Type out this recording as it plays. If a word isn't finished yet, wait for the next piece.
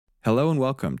Hello and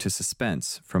welcome to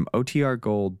Suspense from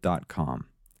OTRGold.com.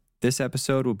 This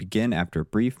episode will begin after a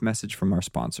brief message from our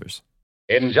sponsors.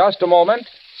 In just a moment,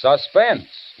 Suspense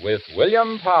with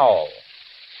William Powell.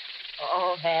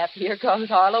 Oh, Hap, here comes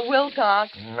Harlow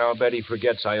Wilcox. Now, Betty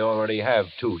forgets I already have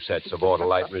 2 sets of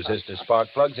Autolite resistor spark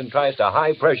plugs and tries to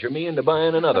high-pressure me into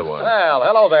buying another one. Well,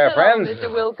 hello there, Hello, friend.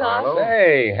 Mr. Wilcox. Harlow?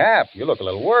 Hey, Hap, you look a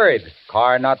little worried.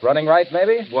 Car not running right,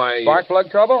 maybe? Why... Spark plug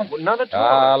trouble? Well, not at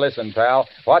all. Listen, pal.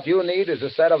 What you need is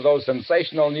a set of those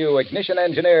sensational new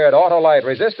ignition-engineered Autolite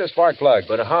resistor spark plugs.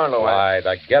 But, Harlow, Why,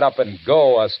 the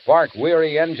get-up-and-go a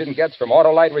spark-weary engine gets from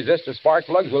Autolite resistor spark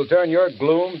plugs will turn your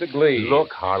gloom to glee.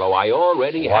 Look, Harlow, I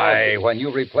already Why, have... when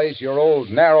you replace your old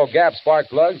narrow-gap spark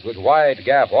plugs with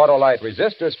wide-gap Autolite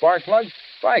resistor spark plugs,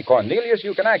 by Cornelius,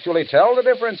 you can actually tell the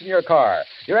difference in your car.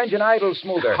 Your engine idles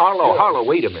smoother. Harlow,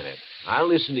 wait a minute. I'll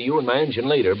listen to you and my engine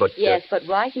later, but... Yes, but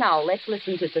right now, let's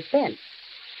listen to Suspense.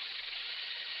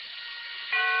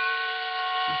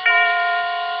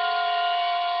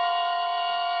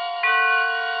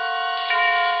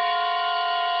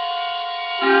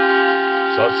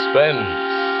 Suspense.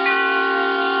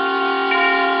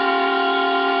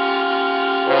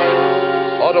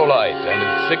 Autolite and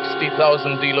its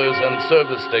 60,000 dealers and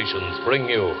service stations bring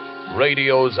you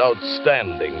radio's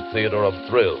outstanding theater of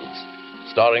thrills.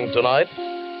 Starring tonight,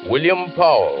 William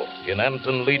Powell in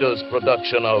Anton Leader's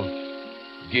production of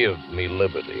Give Me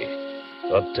Liberty.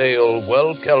 A tale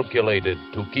well calculated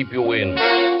to keep you in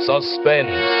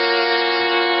suspense.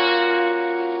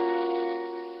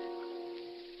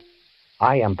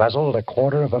 I embezzled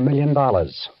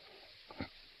 $250,000.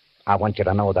 I want you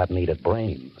to know that needed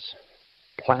brains,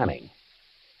 planning,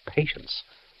 patience.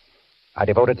 I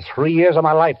devoted 3 years of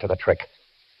my life to the trick,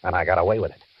 and I got away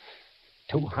with it.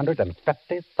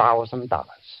 $250,000. Of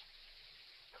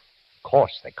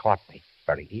course, they caught me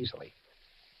very easily,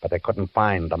 but they couldn't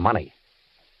find the money.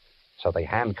 So they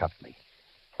handcuffed me,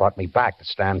 brought me back to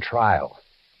stand trial.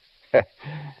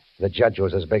 The judge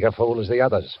was as big a fool as the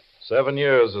others. 7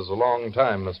 years is a long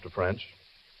time, Mr. French.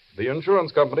 The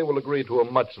insurance company will agree to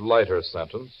a much lighter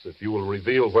sentence if you will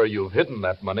reveal where you've hidden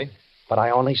that money. But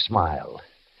I only smiled.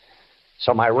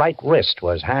 So my right wrist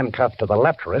was handcuffed to the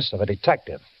left wrist of a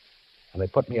detective, and they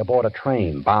put me aboard a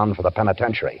train bound for the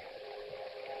penitentiary.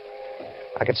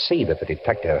 I could see that the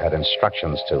detective had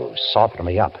instructions to soften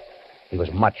me up. He was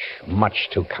much, much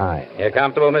too kind. You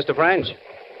comfortable, Mr. French?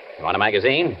 You want a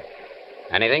magazine?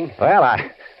 Anything? Well,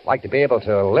 I'd like to be able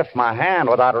to lift my hand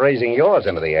without raising yours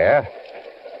into the air.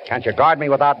 Can't you guard me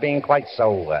without being quite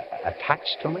so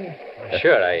attached to me?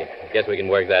 Sure, I guess we can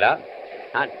work that out.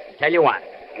 I'll tell you what.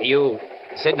 You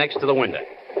sit next to the window.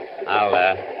 I'll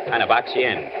kind of box you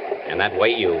in. And that way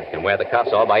you can wear the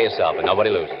cuffs all by yourself and nobody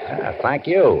loses. Thank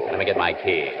you. Let me get my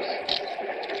keys.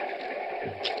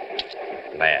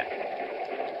 There.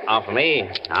 On for me,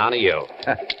 on to you.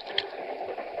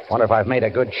 Wonder if I've made a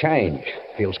good change.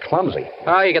 Feels clumsy.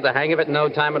 Oh, you get the hang of it in no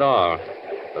time at all.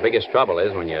 The biggest trouble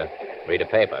is when you read a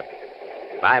paper.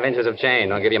 5 inches of chain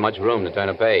don't give you much room to turn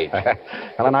a page. Well,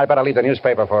 then I'd better leave the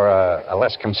newspaper for a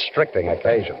less constricting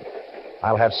occasion.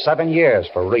 I'll have 7 years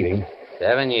for reading.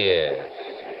 7 years.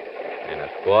 And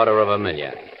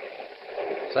 $250,000.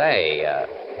 Say,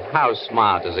 how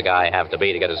smart does a guy have to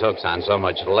be to get his hooks on so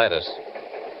much lettuce?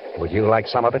 Would you like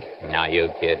some of it? Now, you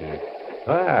kidding.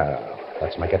 Well,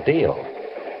 let's make a deal.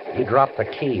 You drop the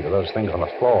key to those things on the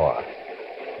floor.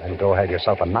 Then go have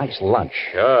yourself a nice lunch.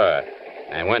 Sure.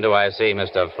 And when do I see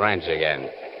Mr. French again?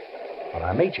 When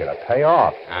I meet you to pay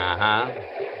off. Uh-huh.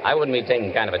 I wouldn't be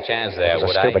taking kind of a chance there, It was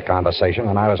would a stupid I? conversation,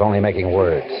 and I was only making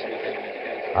words.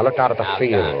 I looked out at the Now,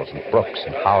 fields and brooks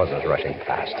and houses rushing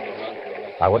past.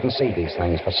 I wouldn't see these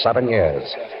things for 7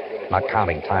 years, not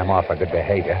counting time off for good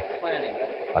behavior.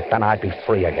 But then I'd be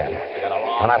free again.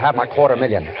 And I'd have my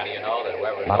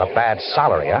 $250,000. Not a bad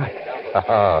salary,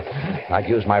 huh? I'd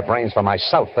use my brains for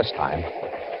myself this time.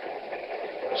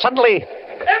 Suddenly...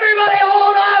 Everybody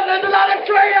hold on! There's another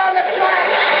train on the track!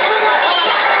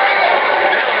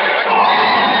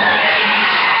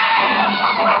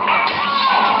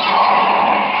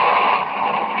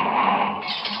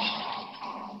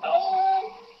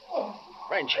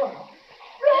 French.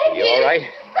 You all right?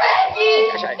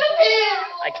 Gosh, I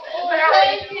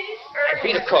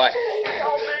beat a car.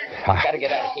 Gotta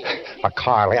get out of here. A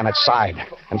car lay on its side,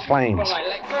 in flames.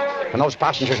 And those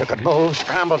passengers who could move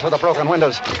scrambled through the broken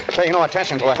windows, paying no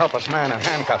attention to a helpless man in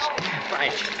handcuffs.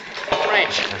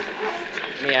 French.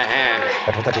 Give me a hand.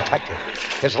 It was the detective.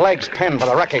 His legs pinned to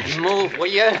the wreckage. Move, will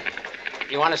you?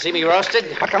 You want to see me roasted?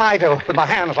 What can I do with my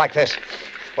hands like this?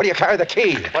 What do you carry the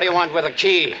key? What do you want with a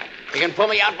key? You can pull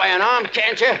me out by an arm,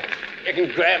 can't you? You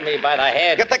can grab me by the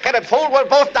head. You thick-headed fool, we'll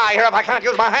both die here if I can't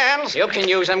use my hands. You can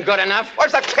use them good enough.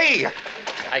 Where's the key?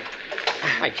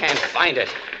 I can't find it.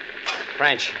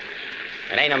 French,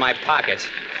 it ain't in my pockets.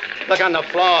 Look on the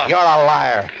floor. You're a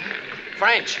liar.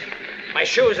 French, my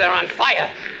shoes are on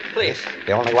fire. Please.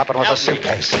 The only weapon was Help a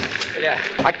suitcase. Yeah.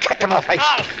 I kicked him in the face.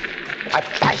 Oh. I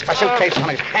bashed the suitcase on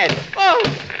his head.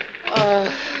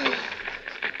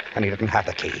 And he didn't have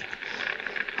the key.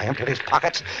 I emptied his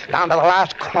pockets down to the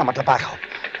last crumb of tobacco.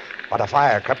 But the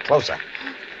fire crept closer.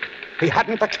 He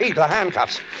hadn't the key to the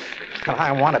handcuffs. And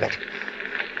I wanted it.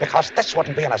 Because this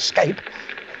wouldn't be an escape.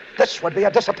 This would be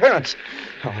a disappearance.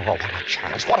 Oh, what a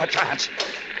chance. What a chance.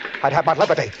 I'd have my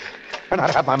liberty. And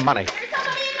I'd have my money. There's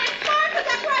somebody in that car, because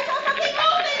that's where I saw something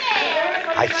moving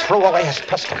there. I threw away his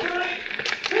pistol.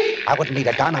 I wouldn't need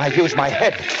a gun. I used my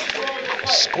head. I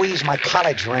squeezed my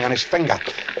college ring on his finger.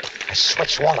 I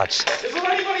switched wallets. Is there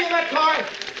anybody in that car?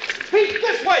 Pete,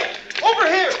 this way! Over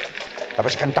here! There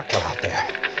was a conductor out there.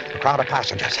 A crowd of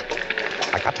passengers.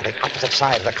 I got to the opposite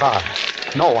side of the car.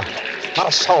 No one. Not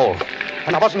a soul.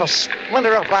 And there wasn't a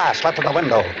splinter of glass left in the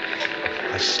window.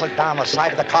 I slid down the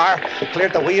side of the car,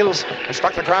 cleared the wheels, and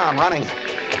struck the ground running.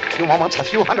 A few moments, a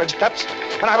few hundred steps,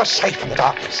 and I was safe in the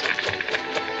darkness.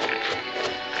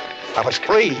 I was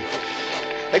free.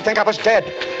 They'd think I was dead.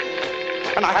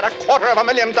 And I had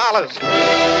 $250,000.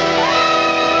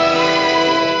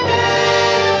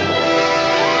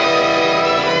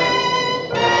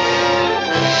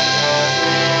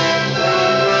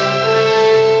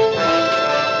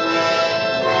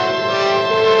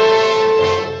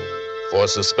 For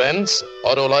suspense,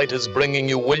 Autolite is bringing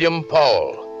you William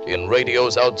Powell in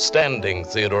radio's outstanding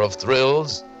theater of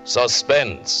thrills,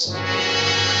 Suspense.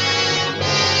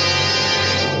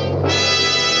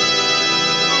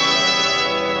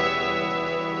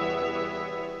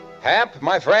 Hap,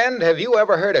 my friend, have you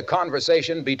ever heard a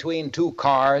conversation between two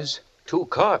cars? Two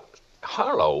cars?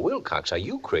 Harlow, Wilcox, are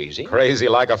you crazy? Crazy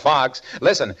like a fox.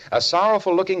 Listen, a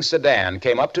sorrowful-looking sedan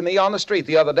came up to me on the street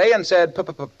the other day and said,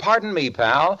 "Pardon me,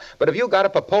 pal, but have you got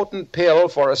a potent pill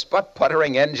for a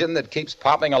sput-puttering engine that keeps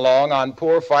popping along on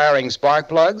poor firing spark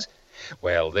plugs?"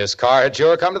 Well, this car had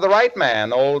sure come to the right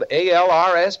man, old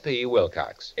ALRSP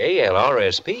Wilcox.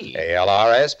 ALRSP?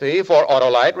 ALRSP for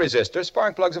Autolite Resistor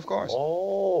Spark Plugs, of course.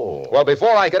 Oh. Well,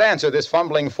 before I could answer this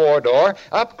fumbling four-door,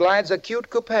 up glides a cute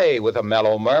coupe with a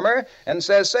mellow murmur and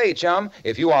says, "Say, chum,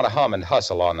 if you want to hum and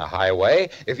hustle on the highway,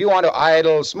 if you want to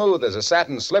idle smooth as a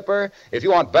satin slipper, if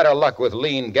you want better luck with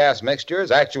lean gas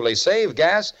mixtures, actually save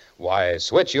gas, why,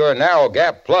 switch your narrow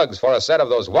gap plugs for a set of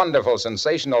those wonderful,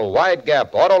 sensational wide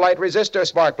gap Autolite Resistor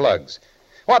Spark Plugs.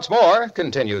 What's more,"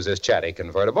 continues this chatty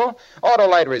convertible,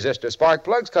 "Autolite Resistor Spark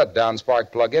Plugs cut down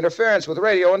spark plug interference with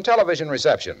radio and television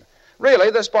reception. Really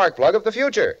the spark plug of the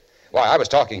future. Why, I was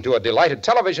talking to a delighted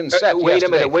television set Wait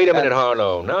yesterday. a minute,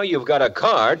 Harlow. Now you've got a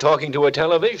car talking to a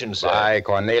television set. By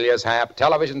Cornelius Hap,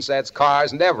 television sets,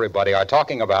 cars, and everybody are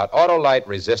talking about Autolite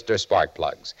Resistor Spark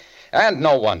Plugs. And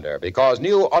no wonder, because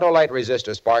new Autolite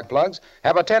Resistor Spark Plugs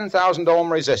have a 10,000-ohm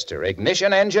resistor,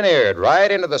 ignition engineered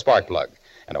right into the spark plug,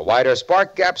 and a wider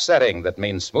spark gap setting that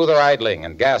means smoother idling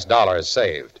and gas dollars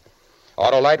saved.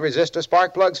 Autolite Resistor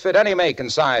Spark Plugs fit any make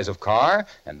and size of car,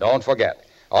 and don't forget,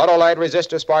 Autolite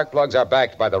Resistor Spark Plugs are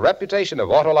backed by the reputation of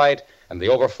Autolite and the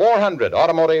over 400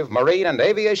 automotive, marine, and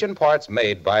aviation parts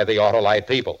made by the Autolite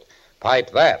people.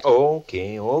 Pipe that.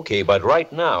 Okay, but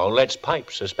right now, let's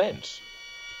pipe suspense.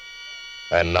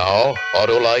 And now,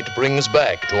 Autolite brings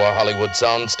back to our Hollywood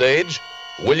soundstage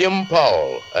William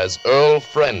Powell as Earl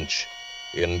French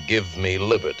in Give Me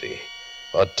Liberty,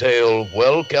 a tale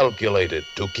well calculated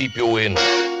to keep you in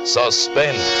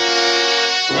suspense.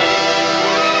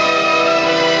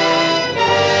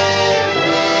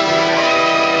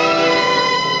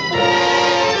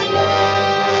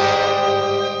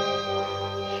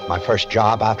 My first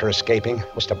job after escaping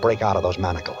was to break out of those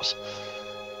manacles.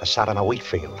 I sat in a wheat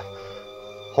field,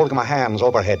 holding my hands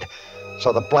overhead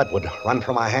so the blood would run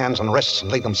from my hands and wrists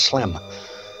and leave them slim.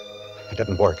 It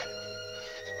didn't work.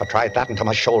 I tried that until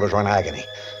my shoulders were in agony,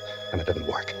 and it didn't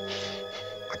work.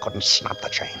 I couldn't snap the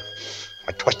chain.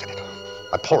 I twisted it.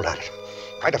 I pulled at it,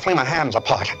 tried to fling my hands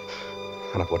apart,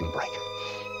 and it wouldn't break.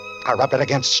 I rubbed it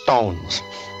against stones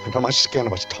until my skin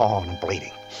was torn and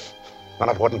bleeding, and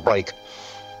it wouldn't break.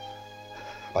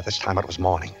 By this time it was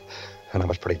morning, and I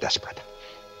was pretty desperate.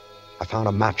 I found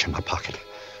a match in my pocket.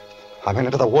 I went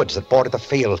into the woods that bordered the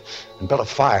field and built a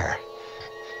fire.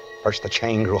 First the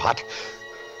chain grew hot,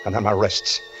 and then my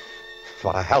wrists.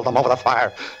 But I held them over the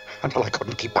fire until I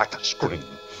couldn't keep back the scream.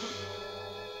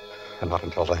 And not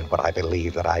until then would I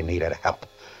believe that I needed help.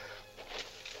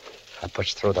 I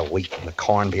pushed through the wheat and the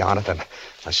corn beyond it, and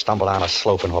I stumbled down a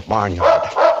slope into a barnyard.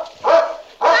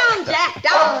 Down, Jack,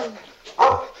 down.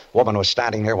 A woman was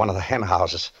standing near one of the hen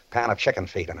houses, a pan of chicken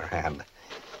feed in her hand.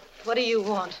 What do you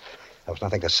want? There was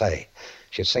nothing to say.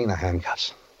 She'd seen the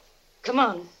handcuffs. Come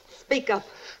on, speak up.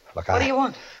 Look, What do you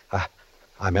want?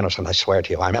 I'm innocent, I swear to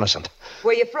you, I'm innocent.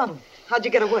 Where you from? How'd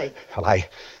you get away? Well,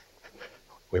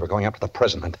 we were going up to the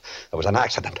prison, and there was an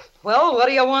accident. Well, what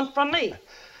do you want from me?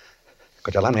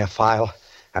 Could you lend me a file?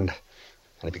 And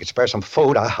if you could spare some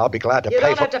food, I'll be glad to You pay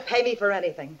don't for... have to pay me for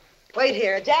anything. Wait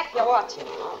here, Jack, you watch him.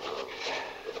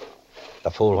 The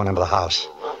fool went into the house,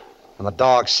 and the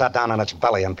dog sat down on its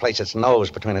belly and placed its nose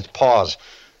between its paws,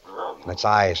 and its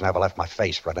eyes never left my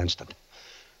face for an instant.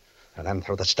 And then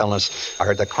through the stillness, I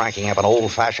heard the cranking of an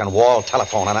old-fashioned wall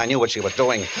telephone, and I knew what she was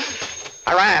doing.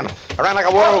 I ran like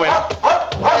a whirlwind.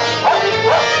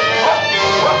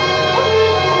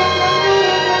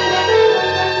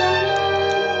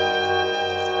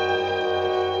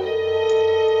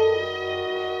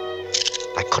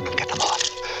 I couldn't get them off.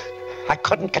 I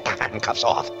couldn't get the handcuffs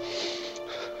off.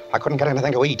 I couldn't get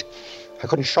anything to eat. I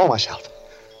couldn't show myself.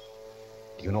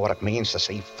 Do you know what it means to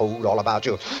see food all about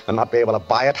you and not be able to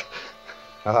buy it?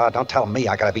 Don't tell me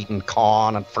I could have eaten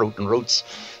corn and fruit and roots.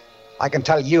 I can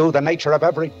tell you the nature of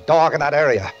every dog in that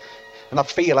area, and the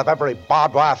feel of every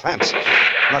barbed wire fence,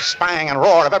 and the spang and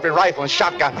roar of every rifle and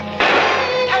shotgun.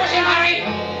 That was him, Harry.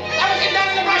 That was him down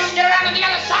in the brush. Get around to the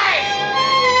other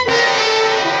side.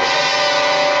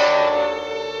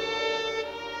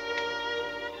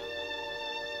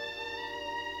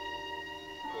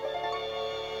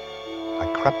 I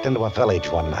crept into a village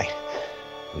one night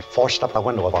and forced up the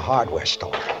window of a hardware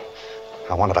store.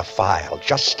 I wanted a file,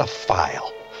 just a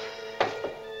file.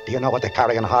 Do you know what they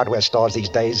carry in hardware stores these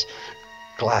days?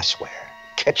 Glassware,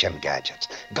 kitchen gadgets,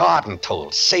 garden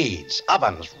tools, seeds,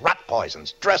 ovens, rat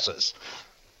poisons, dresses.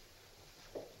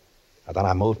 And then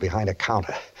I moved behind a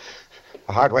counter.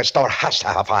 A hardware store has to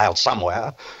have a file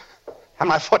somewhere. And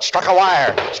my foot struck a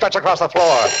wire, stretched across the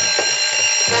floor.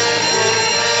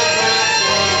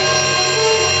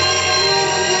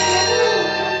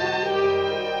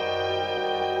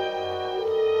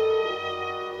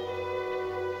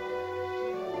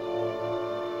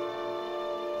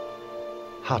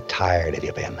 How tired have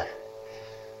you been? Have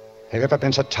you ever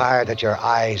been so tired that your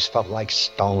eyes felt like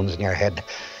stones in your head?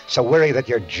 So weary that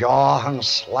your jaw hung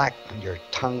slack and your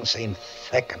tongue seemed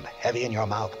thick and heavy in your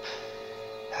mouth?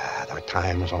 There were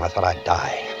times when I thought I'd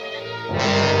die.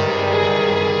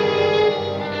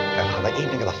 And on the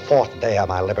evening of the fourth day of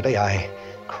my liberty, I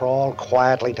crawled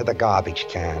quietly to the garbage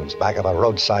cans back of a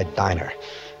roadside diner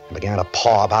and began to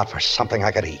paw about for something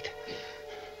I could eat.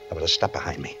 There was a step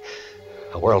behind me.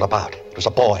 I whirled about. It was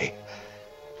a boy.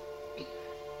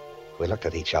 We looked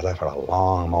at each other for a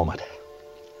long moment.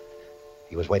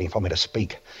 He was waiting for me to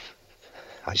speak.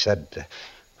 I said,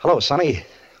 "Hello, Sonny.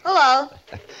 Hello.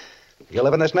 You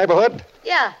live in this neighborhood?"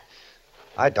 Yeah.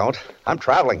 I don't. I'm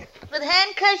traveling. With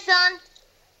handcuffs on?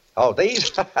 Oh,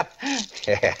 these?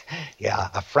 Yeah,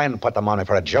 a friend put them on me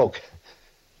for a joke.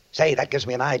 Say, that gives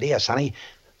me an idea, Sonny.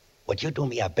 Would you do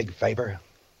me a big favor?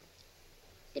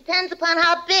 Depends upon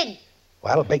how big.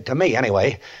 Well, big to me,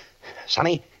 anyway.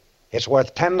 Sonny, it's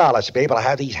worth $10 to be able to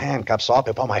have these handcuffs off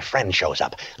before my friend shows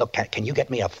up. Look, can you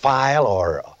get me a file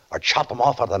or chop them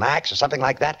off with an axe or something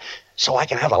like that so I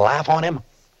can have a laugh on him?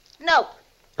 Nope.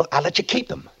 Look, I'll let you keep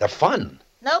them. They're fun.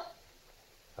 Nope.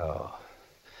 Oh.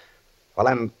 Well,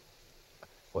 then,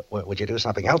 would you do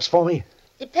something else for me?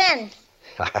 Depends.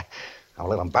 I'm a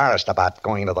little embarrassed about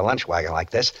going into the lunch wagon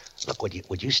like this. Look,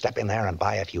 would you step in there and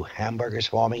buy a few hamburgers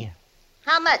for me?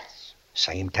 How much?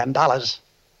 Same $10.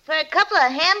 For a couple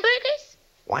of hamburgers?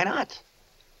 Why not?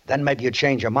 Then maybe you'd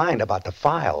change your mind about the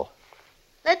file.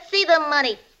 Let's see the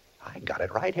money. I got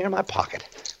it right here in my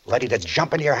pocket, ready to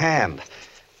jump into your hand.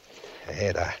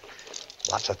 Hey, there are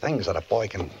lots of things that a boy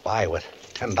can buy with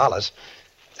 $10.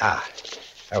 Ah,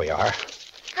 there we are.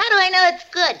 How do I know it's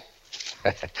good?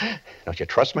 Don't you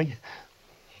trust me?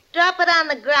 Drop it on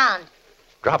the ground.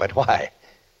 Drop it? Why?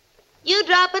 You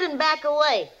drop it and back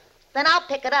away. Then I'll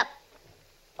pick it up.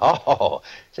 Oh,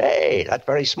 say, that's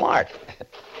very smart.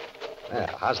 Yeah,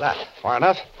 how's that? Far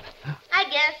enough? I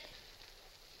guess.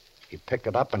 He picked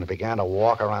it up and began to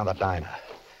walk around the diner.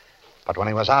 But when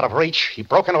he was out of reach, he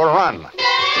broke into a run. Pop!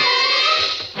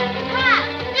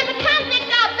 There's a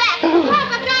convict out back. Pop,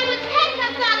 a guy with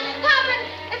handcuffs on. Pop,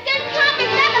 and there's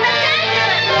convicts back in the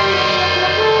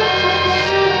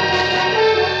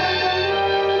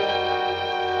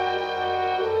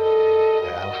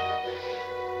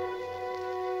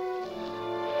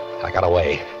I got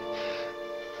away.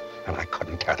 And I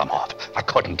couldn't tear them off. I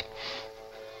couldn't.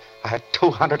 I had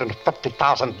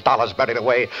 $250,000 buried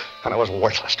away, and it was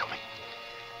worthless to me.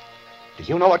 Do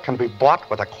you know what can be bought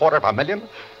with $250,000?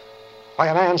 Why,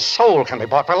 a man's soul can be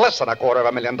bought for less than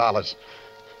 $250,000.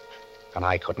 And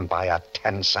I couldn't buy a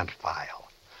 10-cent file.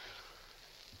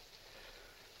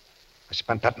 I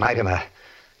spent that night in a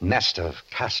nest of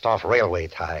cast-off railway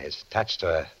ties attached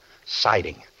to a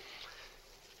siding.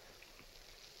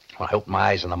 When I opened my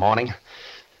eyes in the morning,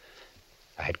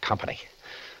 I had company.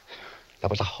 There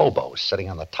was a hobo sitting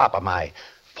on the top of my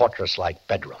fortress-like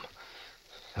bedroom.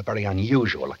 A very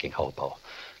unusual-looking hobo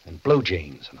in blue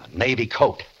jeans and a navy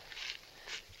coat.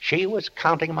 She was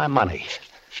counting my money,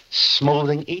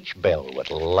 smoothing each bill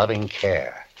with loving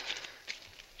care.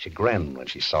 She grinned when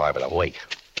she saw I was awake.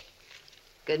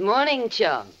 Good morning,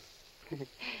 chum.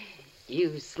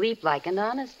 You sleep like an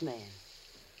honest man.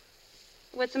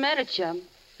 What's the matter, chum?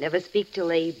 Never speak till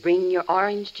they bring your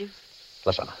orange juice?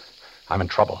 Listen, I'm in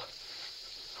trouble.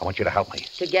 I want you to help me.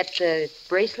 To get the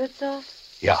bracelets off?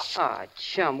 Yeah. Oh,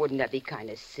 chum, wouldn't that be kind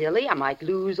of silly? I might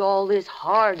lose all this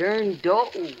hard-earned dough.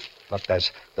 Look,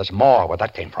 there's more where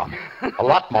that came from. A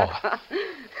lot more.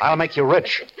 I'll make you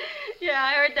rich. Yeah,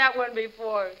 I heard that one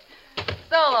before.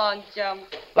 So long, chum.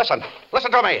 Listen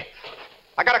to me.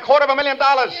 I got $250,000.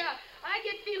 Yeah, I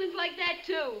get feelings like that,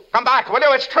 too. Come back, will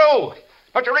you? It's true.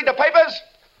 Don't you read the papers?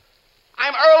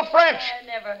 I'm Earl French. I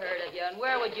never heard of you, and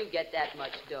where would you get that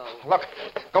much dough? Look,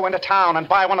 go into town and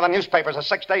buy one of the newspapers of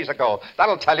 6 days ago.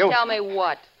 That'll tell you. Tell me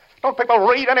what? Don't people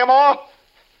read anymore?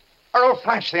 Earl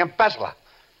French, the embezzler.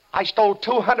 I stole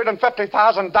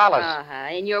 $250,000. Uh-huh,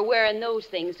 and you're wearing those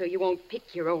things so you won't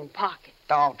pick your own pocket.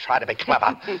 Don't try to be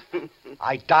clever.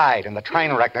 I died in the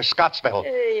train wreck near Scottsville.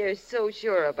 You're so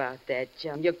sure about that,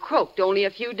 chum. You croaked only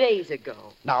a few days ago.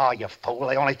 No, you fool.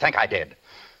 They only think I did.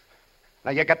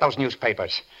 Now, you get those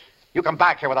newspapers. You come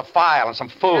back here with a file and some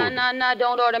food. No,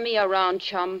 don't order me around,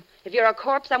 chum. If you're a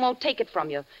corpse, I won't take it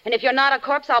from you. And if you're not a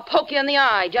corpse, I'll poke you in the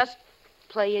eye. Just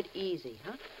play it easy,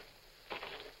 huh?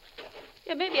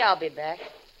 Yeah, maybe I'll be back.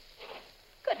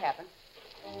 Could happen.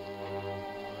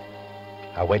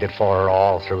 I waited for her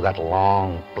all through that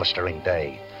long, blistering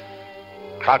day.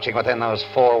 Crouching within those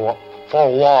four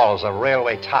walls of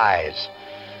railway ties.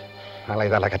 I lay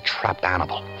there like a trapped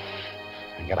animal.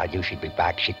 And yet I knew she'd be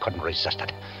back. She couldn't resist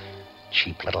it.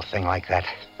 Cheap little thing like that.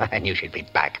 I knew she'd be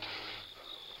back.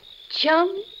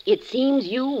 Chum, it seems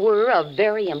you were a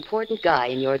very important guy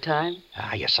in your time.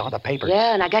 Ah, you saw the papers.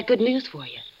 Yeah, and I got good news for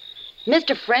you.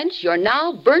 Mr. French, you're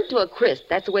now burnt to a crisp.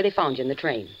 That's the way they found you in the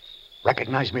train.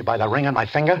 Recognized me by the ring on my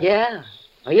finger? Yeah.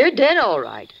 Well, you're dead, all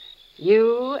right.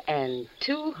 You and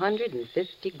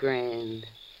 $250,000.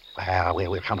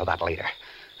 Well, we'll come to that later.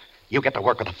 You get to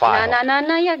work with the file.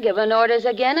 No. You're giving orders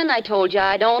again, and I told you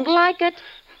I don't like it.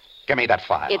 Give me that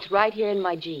file. It's right here in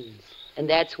my jeans. And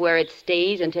that's where it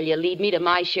stays until you lead me to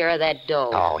my share of that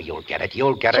dough. Oh, you'll get it.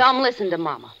 You'll get it. Chum, listen to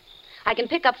Mama. I can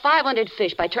pick up 500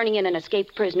 fish by turning in an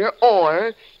escaped prisoner,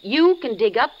 or you can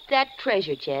dig up that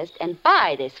treasure chest and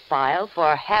buy this file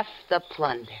for half the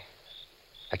plunder.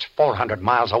 It's 400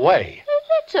 miles away.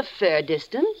 That's a fair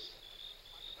distance.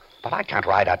 But I can't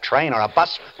ride a train or a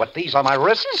bus with these on my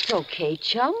wrists. It's okay,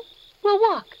 chum. We'll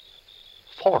walk.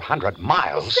 400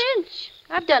 miles? A cinch.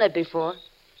 I've done it before.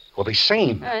 We'll be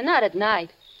seen. Not at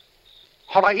night.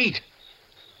 How'll I eat?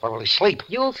 Where will he sleep?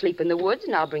 You'll sleep in the woods,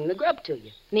 and I'll bring the grub to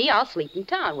you. Me, I'll sleep in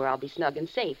town, where I'll be snug and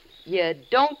safe. You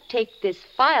don't take this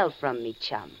file from me,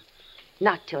 chum.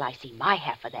 Not till I see my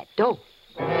half of that dough.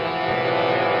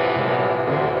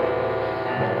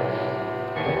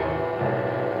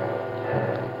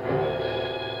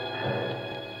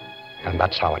 And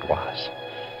that's how it was.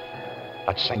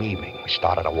 That same evening, we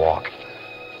started a walk.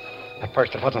 At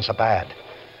first, it wasn't so bad.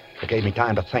 It gave me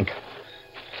time to think.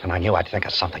 And I knew I'd think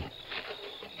of something.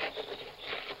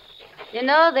 You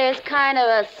know, there's kind of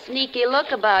a sneaky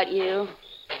look about you.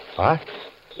 What?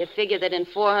 You figure that in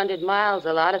 400 miles,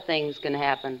 a lot of things can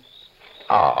happen.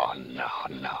 Oh, no.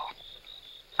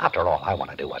 After all, I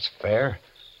want to do what's fair.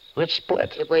 Let's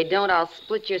split. If we don't, I'll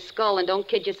split your skull, and don't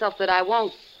kid yourself that I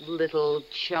won't, little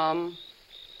chum.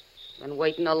 Been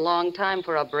waiting a long time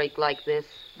for a break like this.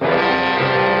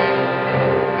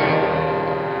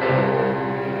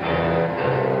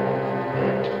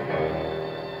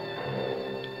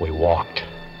 We walked,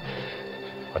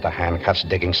 with the handcuffs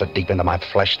digging so deep into my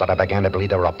flesh that I began to believe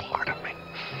they were a part of me.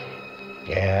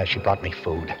 Yeah, she brought me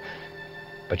food,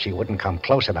 but she wouldn't come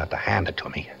close enough to hand it to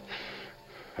me.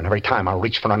 And every time I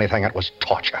reached for anything, it was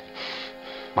torture.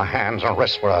 My hands and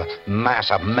wrists were a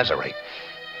mass of misery.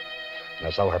 And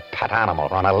as though her pet animal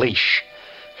were on a leash,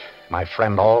 my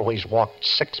friend always walked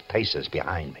 6 paces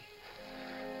behind me.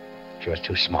 She was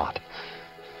too smart.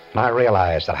 And I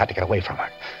realized that I had to get away from her.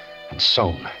 And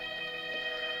soon.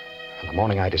 And the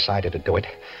morning I decided to do it,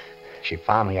 she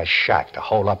found me a shack to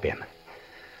hole up in.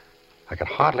 I could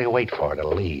hardly wait for her to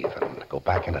leave and go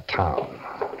back into town.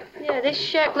 Yeah, this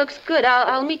shack looks good.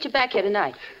 I'll meet you back here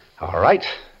tonight. All right.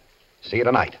 See you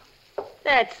tonight.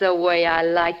 That's the way I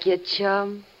like you,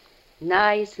 chum.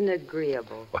 Nice and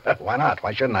agreeable. Well, why not?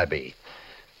 Why shouldn't I be?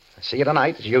 See you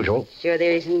tonight, as usual. Sure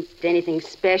there isn't anything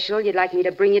special you'd like me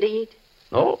to bring you to eat?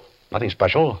 No, nothing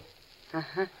special.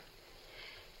 Uh-huh.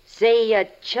 Say,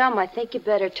 chum, I think you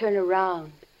better turn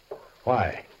around.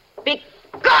 Why? Big...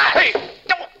 Hey!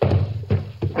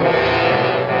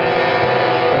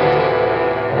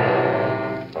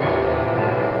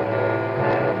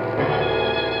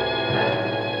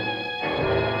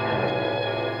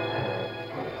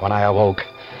 When I awoke,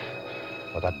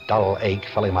 with a dull ache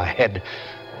filling my head,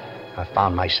 I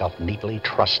found myself neatly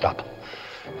trussed up.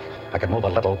 I could move a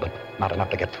little, but not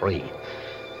enough to get free.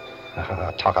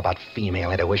 Talk about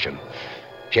female intuition.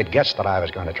 She had guessed that I was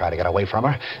going to try to get away from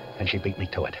her, and she beat me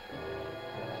to it.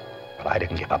 But I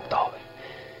didn't give up, though.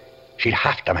 She'd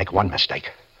have to make one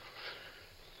mistake.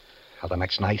 Well, the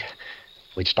next night,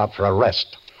 we'd stop for a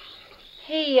rest.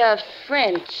 Hey,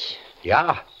 French.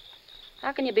 Yeah?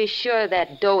 How can you be sure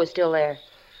that dough is still there?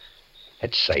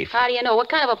 It's safe. How do you know? What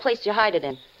kind of a place do you hide it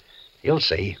in? You'll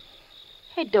see.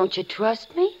 Hey, don't you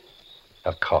trust me?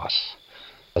 Of course.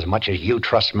 As much as you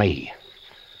trust me.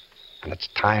 And it's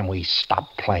time we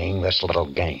stop playing this little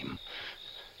game.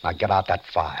 Now get out that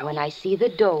file. When I see the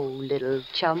dough, little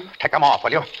chum. Take them off,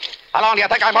 will you? How long do you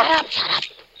think I'm... Shut up.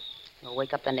 You'll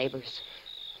wake up the neighbors.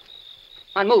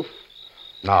 On, move.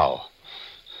 No.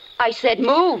 I said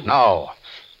move. No.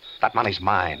 That money's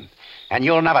mine. And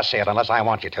you'll never see it unless I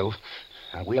want you to.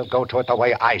 And we'll go to it the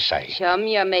way I say. Chum,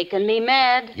 you're making me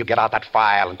mad. You get out that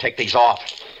file and take these off.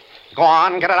 Go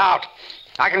on, get it out.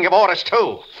 I can give orders, too.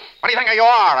 What do you think you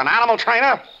are, an animal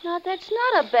trainer? No, that's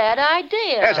not a bad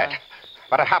idea. Is it?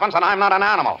 But it happens that I'm not an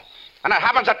animal. And it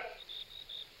happens that...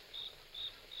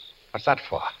 What's that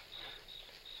for?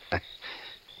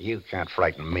 You can't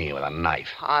frighten me with a knife.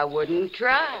 I wouldn't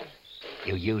try.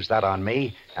 You use that on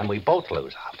me, and we both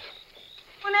lose out.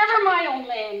 Whenever my old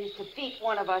man used to beat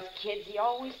one of us kids, he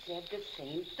always said the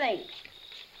same thing.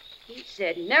 He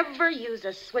said, never use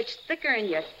a switch thicker in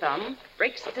your thumb.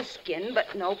 Breaks the skin,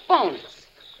 but no bones.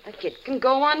 A kid can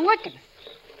go on working.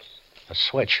 A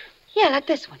switch? Yeah, like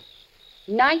this one.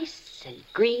 Nice and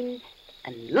green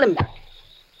and limber.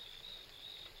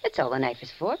 That's all the knife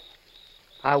is for.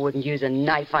 I wouldn't use a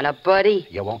knife on a buddy.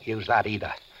 You won't use that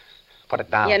either. Put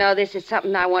it down. You know, this is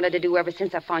something I wanted to do ever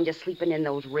since I found you sleeping in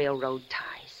those railroad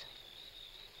ties.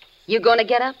 You gonna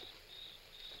get up?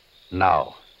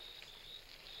 No.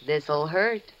 This'll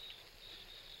hurt.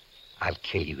 I'll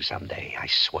kill you someday. I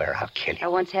swear I'll kill you. I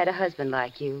once had a husband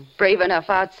like you. Brave enough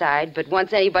outside, but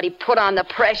once anybody put on the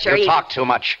pressure... You talk too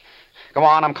much. Go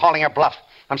on, I'm calling your bluff.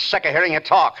 I'm sick of hearing you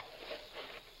talk.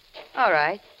 All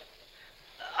right.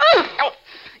 No!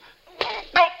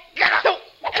 No! Get up!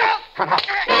 Come on.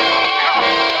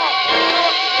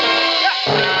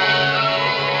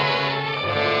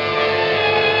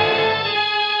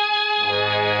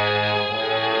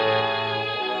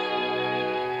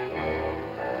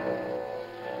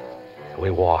 We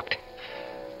walked.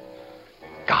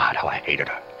 God, how I hated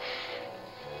her.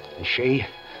 And she...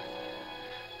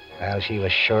 Well, she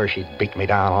was sure she'd beat me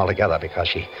down altogether because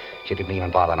she didn't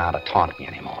even bother now to taunt me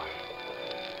anymore.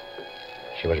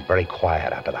 She was very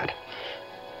quiet after that.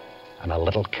 And a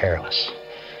little careless.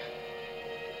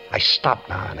 I stopped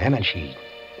now and then, and she'd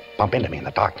bump into me in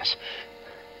the darkness.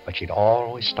 But she'd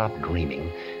always stop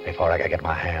dreaming before I could get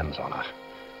my hands on her.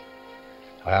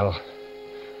 Well,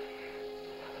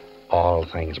 all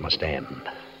things must end.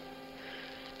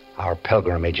 Our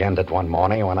pilgrimage ended one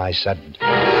morning when I said,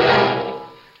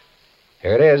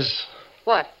 here it is.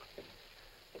 What?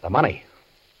 The money.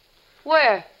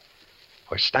 Where?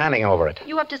 We're standing over it.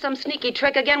 You up to some sneaky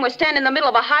trick again? We're standing in the middle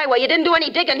of a highway. You didn't do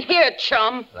any digging here,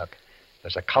 chum. Look,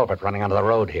 there's a culvert running under the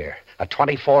road here. A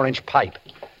 24-inch pipe.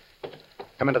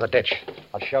 Come into the ditch.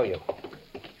 I'll show you.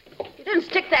 You didn't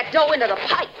stick that dough into the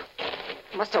pipe.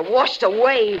 It must have washed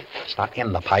away. It's not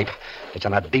in the pipe. It's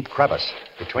in a deep crevice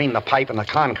between the pipe and the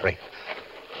concrete.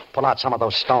 Pull out some of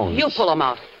those stones. You pull them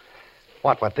out.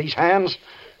 What, with these hands?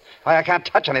 Why, I can't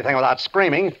touch anything without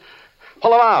screaming.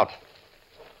 Pull them out.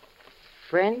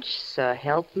 French, so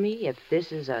help me if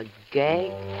this is a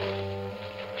gag.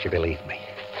 She believed me.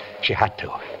 She had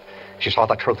to. She saw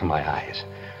the truth in my eyes.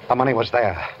 The money was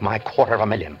there, my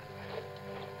 $250,000.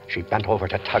 She bent over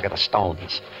to tug at the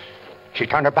stones. She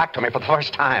turned her back to me for the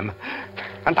first time.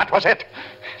 And that was it.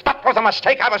 That was the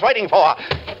mistake I was waiting for.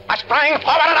 I sprang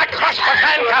forward and I crushed the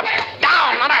handcuffs.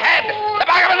 Down on her head, the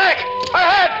back of her neck, her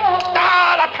head.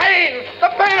 Ah, the pain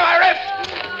of my wrist.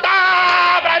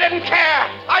 Ah, but I didn't care.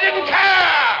 I didn't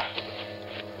care.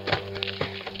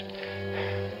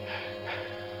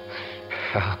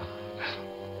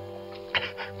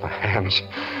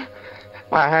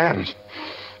 My hands,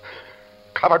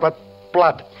 covered with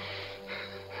blood.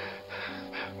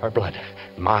 Her blood,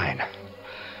 mine.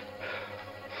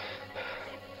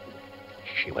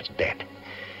 She was dead.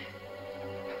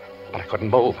 But I couldn't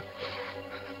move.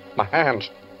 My hands,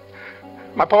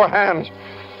 my poor hands.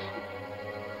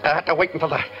 I had to wait until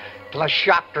the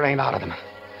shock drained out of them.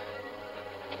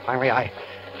 Finally, I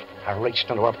reached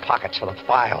into her pockets for the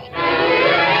file.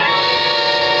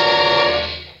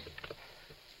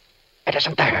 It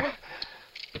isn't there.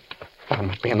 Well, it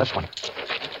must be in this one.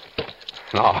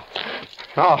 No.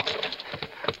 No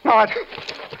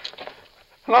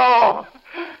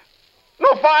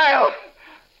file.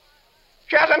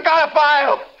 She hasn't got a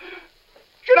file.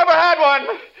 She never had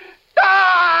one.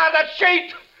 Ah, that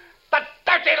cheat. That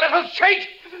dirty little cheat.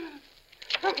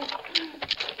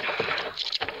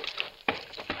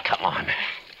 Come on.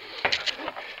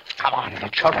 Come on, little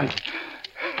children.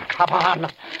 Come on.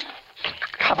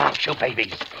 Come out, you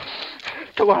babies.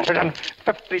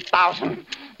 250,000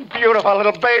 beautiful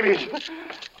little babies.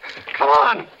 Come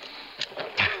on.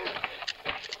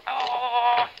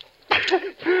 Oh.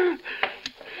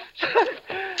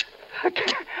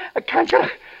 I can't get a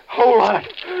hold on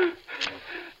it.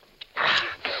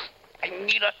 I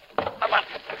need a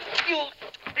few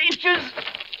inches.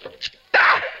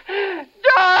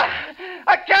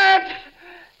 I can't.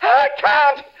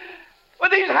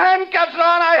 With these handcuffs on,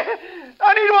 I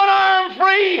need one arm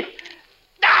free.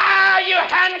 You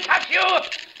handcuffs, you!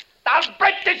 I'll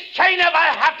break this chain if I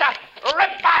have to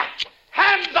rip my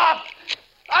hands off.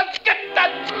 I'll get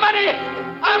that money.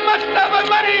 I must have my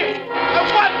money. I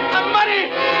want the money.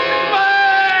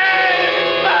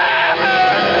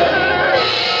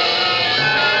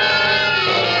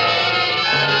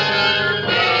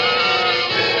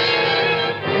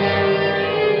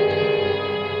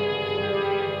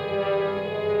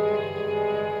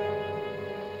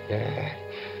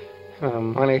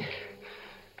 Money.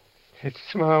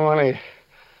 It's my money.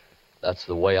 That's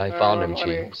the way I found him,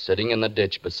 Chief, sitting in the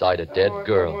ditch beside a dead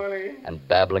girl and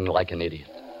babbling like an idiot.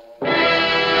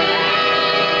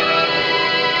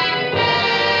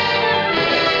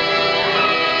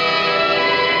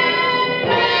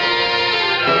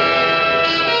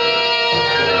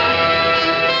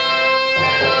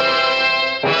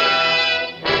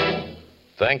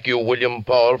 Thank you, William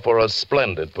Powell, for a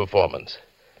splendid performance.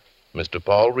 Mr.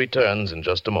 Powell returns in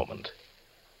just a moment.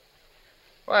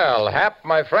 Well, Hap,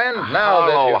 my friend,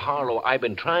 now Harlow, I've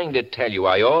been trying to tell you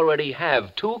I already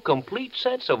have 2 complete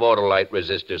sets of Autolite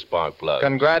resistor spark plugs.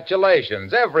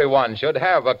 Congratulations. Everyone should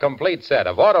have a complete set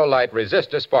of Autolite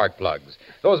resistor spark plugs.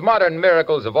 Those modern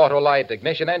miracles of Autolite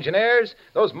ignition engineers,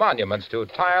 those monuments to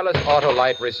tireless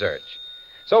Autolite research.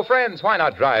 So, friends, why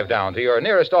not drive down to your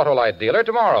nearest Autolite dealer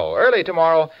tomorrow, early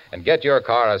tomorrow, and get your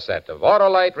car a set of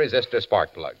Autolite resistor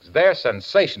spark plugs. They're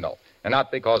sensational. And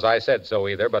not because I said so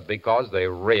either, but because they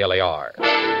really are.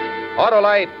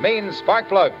 Autolite means spark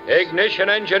plug. Ignition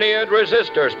engineered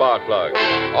resistor spark plug.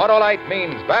 Autolite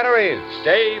means batteries.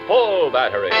 Stay full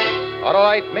batteries.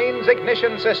 Autolite means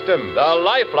ignition system. The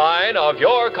lifeline of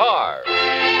your car.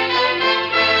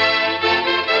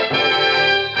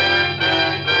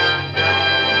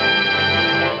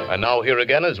 And now here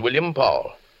again is William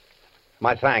Powell.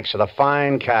 My thanks to the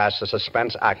fine cast of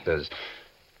suspense actors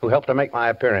who helped to make my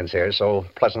appearance here so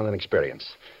pleasant an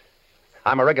experience.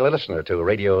 I'm a regular listener to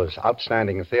radio's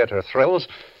outstanding theater thrills,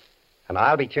 and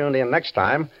I'll be tuned in next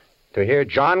time to hear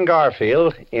John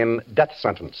Garfield in Death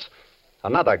Sentence,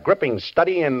 another gripping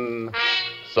study in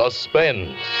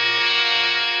suspense.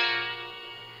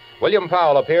 William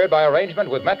Powell appeared by arrangement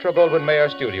with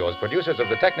Metro-Goldwyn-Mayer Studios, producers of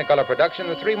the Technicolor production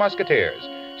The Three Musketeers,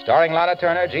 starring Lana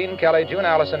Turner, Gene Kelly, June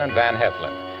Allison, and Van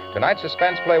Heflin. Tonight's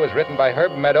suspense play was written by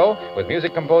Herb Meadow, with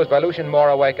music composed by Lucien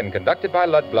Moravec and conducted by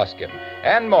Lud Bluskin.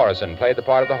 Ann Morrison played the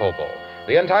part of the hobo.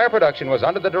 The entire production was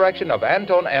under the direction of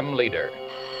Anton M. Leader.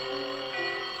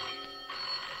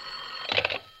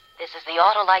 This is the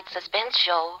Autolite Suspense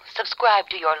Show. Subscribe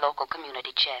to your local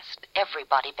community chest.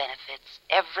 Everybody benefits.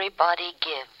 Everybody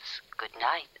gives. Good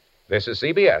night. This is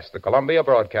CBS, the Columbia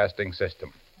Broadcasting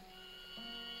System.